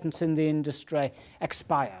patents in the industry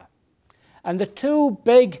expire. And the two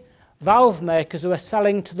big valve makers who are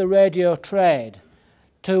selling to the radio trade,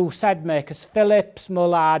 to SED makers, Philips,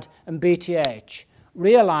 Mullard and BTH,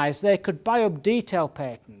 realised they could buy up detail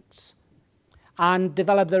patents and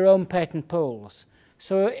develop their own patent pools.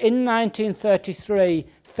 So in 1933,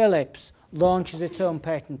 Philips launches its own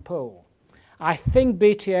patent pool. I think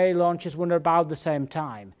BTA launches one at about the same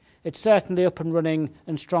time. It's certainly up and running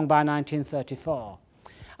and strong by 1934.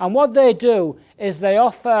 And what they do is they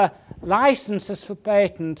offer licenses for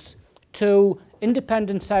patents to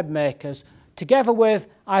independent SED makers together with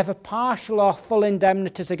either partial or full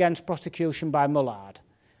indemnities against prosecution by Mullard.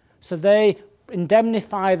 So they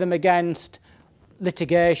indemnify them against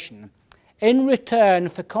litigation in return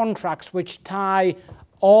for contracts which tie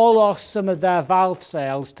all or some of their valve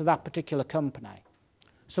sales to that particular company.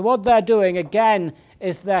 So what they're doing again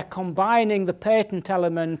is they're combining the patent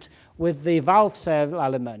element with the valve sale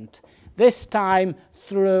element, this time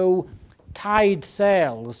through tied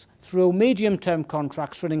sales, through medium-term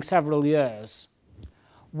contracts running several years,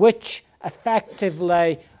 which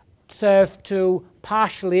effectively served to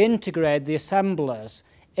partially integrate the assemblers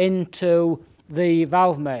into the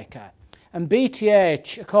valve maker. And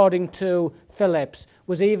BTH, according to Philips,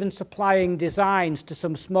 was even supplying designs to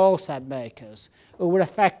some small set makers who were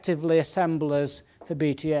effectively assemblers for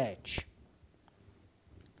BTH.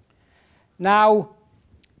 Now,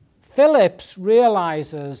 Philips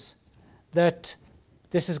realizes that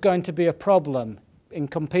this is going to be a problem in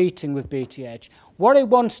competing with BTH. What it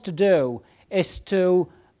wants to do is to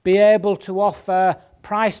be able to offer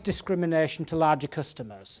price discrimination to larger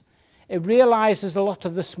customers. It realizes a lot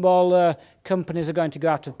of the smaller companies are going to go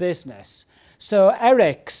out of business. So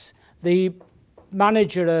Eriks, the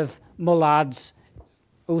manager of Mullad's,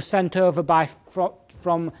 who's sent over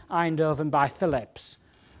from Eindhoven by Philips,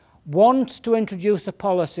 wants to introduce a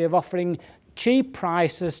policy of offering cheap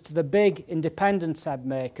prices to the big independent set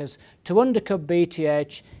makers to undercut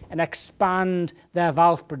BTH and expand their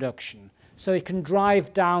valve production, so it can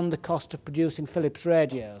drive down the cost of producing Philips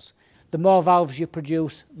radios. The more valves you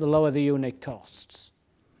produce, the lower the unit costs.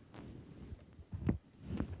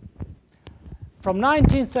 From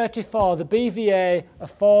 1934, the BVA are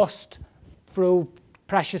forced, through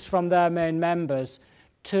pressures from their main members,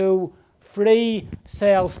 to free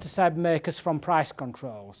sales to set makers from price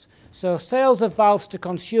controls. So sales of valves to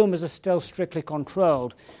consumers are still strictly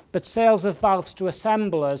controlled, but sales of valves to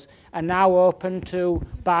assemblers are now open to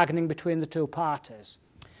bargaining between the two parties.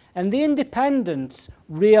 And the independents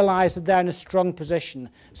realise that they're in a strong position,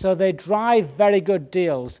 so they drive very good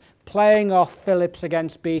deals, playing off Philips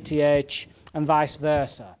against BTH and vice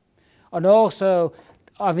versa. And also,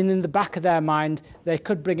 having in the back of their mind, they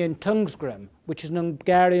could bring in Tungsgrim, which is an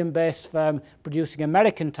Hungarian-based firm producing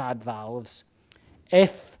American-type valves,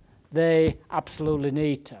 if they absolutely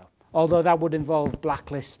need to, although that would involve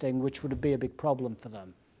blacklisting, which would be a big problem for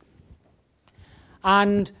them.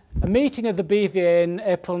 And a meeting of the BVA in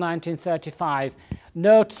April 1935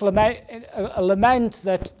 notes a lament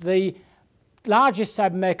that the largest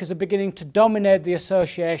set makers are beginning to dominate the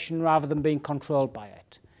association rather than being controlled by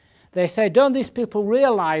it. They say, don't these people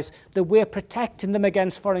realise that we're protecting them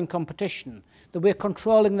against foreign competition, that we're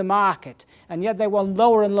controlling the market, and yet they want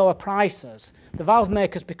lower and lower prices? The valve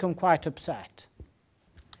makers become quite upset.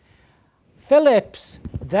 Philips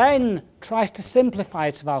then tries to simplify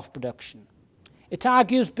its valve production. It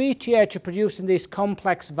argues BTH are producing these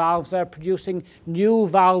complex valves, they're producing new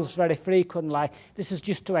valves very frequently. This is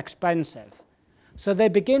just too expensive. So they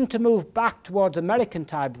begin to move back towards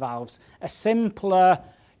American-type valves, a simpler,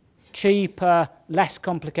 cheaper, less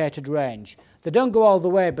complicated range. They don't go all the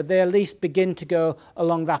way, but they at least begin to go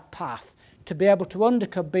along that path to be able to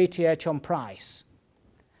undercut BTH on price.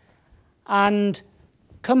 And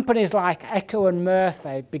companies like Echo and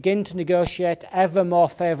Murphy begin to negotiate ever more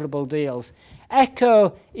favourable deals.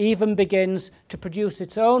 Echo even begins to produce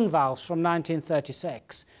its own valves from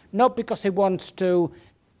 1936, not because it wants to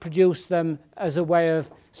produce them as a way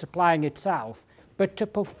of supplying itself, but to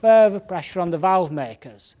put further pressure on the valve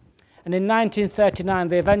makers. And in 1939,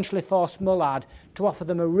 they eventually forced Mullad to offer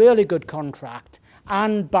them a really good contract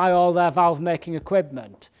and buy all their valve-making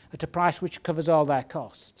equipment at a price which covers all their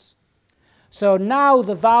costs. So now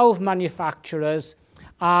the valve manufacturers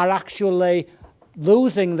are actually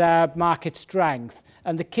losing their market strength,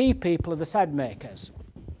 and the key people are the set makers.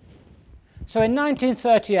 So in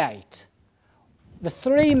 1938, the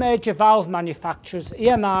three major valve manufacturers,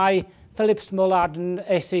 EMI, Philips Mullad and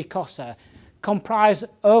AC Cossa, comprise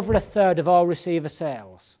over a third of all receiver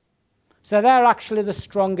sales. So they're actually the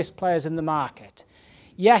strongest players in the market.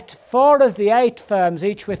 Yet 4 of the 8 firms,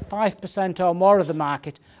 each with 5% or more of the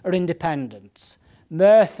market, are independents: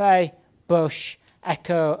 Murphy, Bush,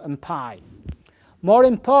 Echo and Pye. More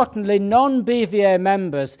importantly, non-BVA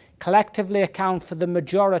members collectively account for the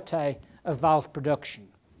majority of valve production.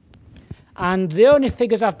 And the only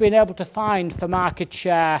figures I've been able to find for market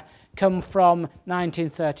share come from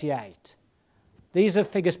 1938. These are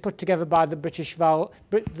figures put together by the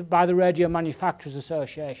by the Radio Manufacturers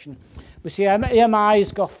Association. We see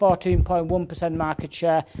EMI's got 14.1% market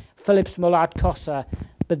share, Philips Mullad Cossa,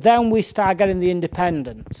 but then we start getting the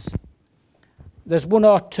independents. There's 1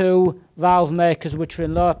 or 2 valve makers which are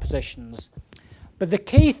in lower positions. But the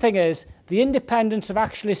key thing is the independents have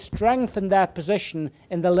actually strengthened their position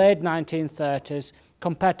in the late 1930s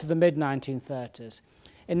compared to the mid-1930s.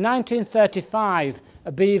 In 1935,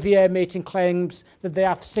 a BVA meeting claims that they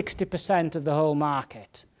have 60% of the whole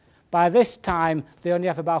market. By this time, they only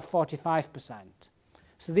have about 45%.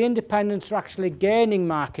 So the independents are actually gaining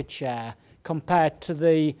market share compared to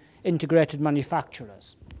the integrated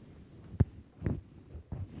manufacturers.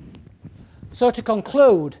 So to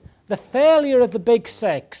conclude, the failure of the Big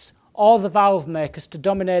Six or the valve makers to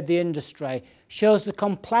dominate the industry shows the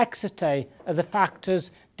complexity of the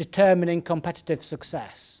factors determining competitive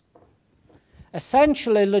success.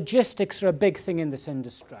 Essentially, logistics are a big thing in this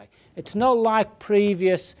industry. It's not like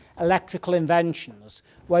previous electrical inventions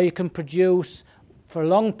where you can produce for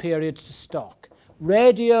long periods to stock.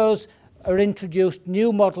 Radios are introduced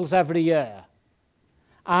new models every year,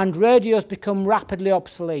 and radios become rapidly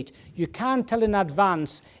obsolete. You can't tell in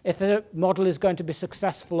advance if a model is going to be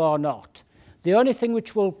successful or not. The only thing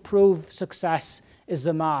which will prove success is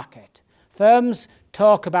the market. Firms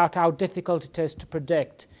talk about how difficult it is to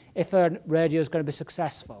predict if a radio is going to be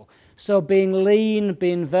successful. So being lean,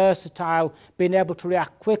 being versatile, being able to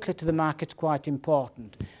react quickly to the market is quite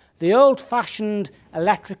important. The old-fashioned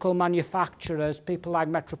electrical manufacturers, people like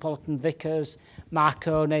Metropolitan Vickers,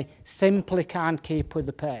 Marconi, simply can't keep with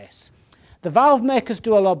the pace. The valve makers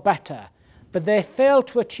do a lot better, but they fail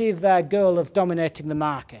to achieve their goal of dominating the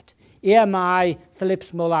market. EMI,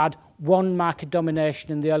 Philips Mullard won market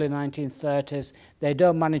domination in the early 1930s. They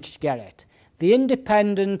don't manage to get it. The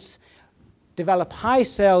independents develop high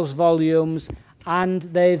sales volumes and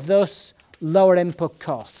they thus lower input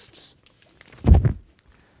costs.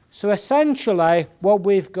 So essentially what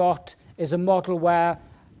we've got is a model where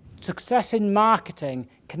success in marketing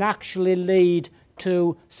can actually lead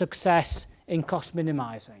to success in cost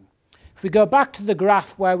minimizing. If we go back to the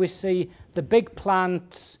graph where we see the big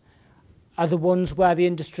plants are the ones where the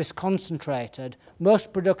industry is concentrated.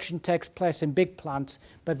 Most production takes place in big plants,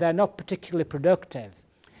 but they're not particularly productive.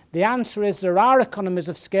 The answer is there are economies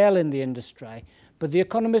of scale in the industry, but the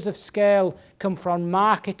economies of scale come from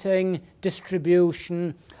marketing,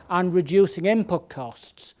 distribution, and reducing input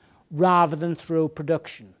costs rather than through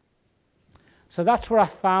production. So that's what I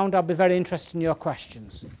found. I'll be very interested in your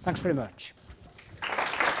questions. Thanks very much.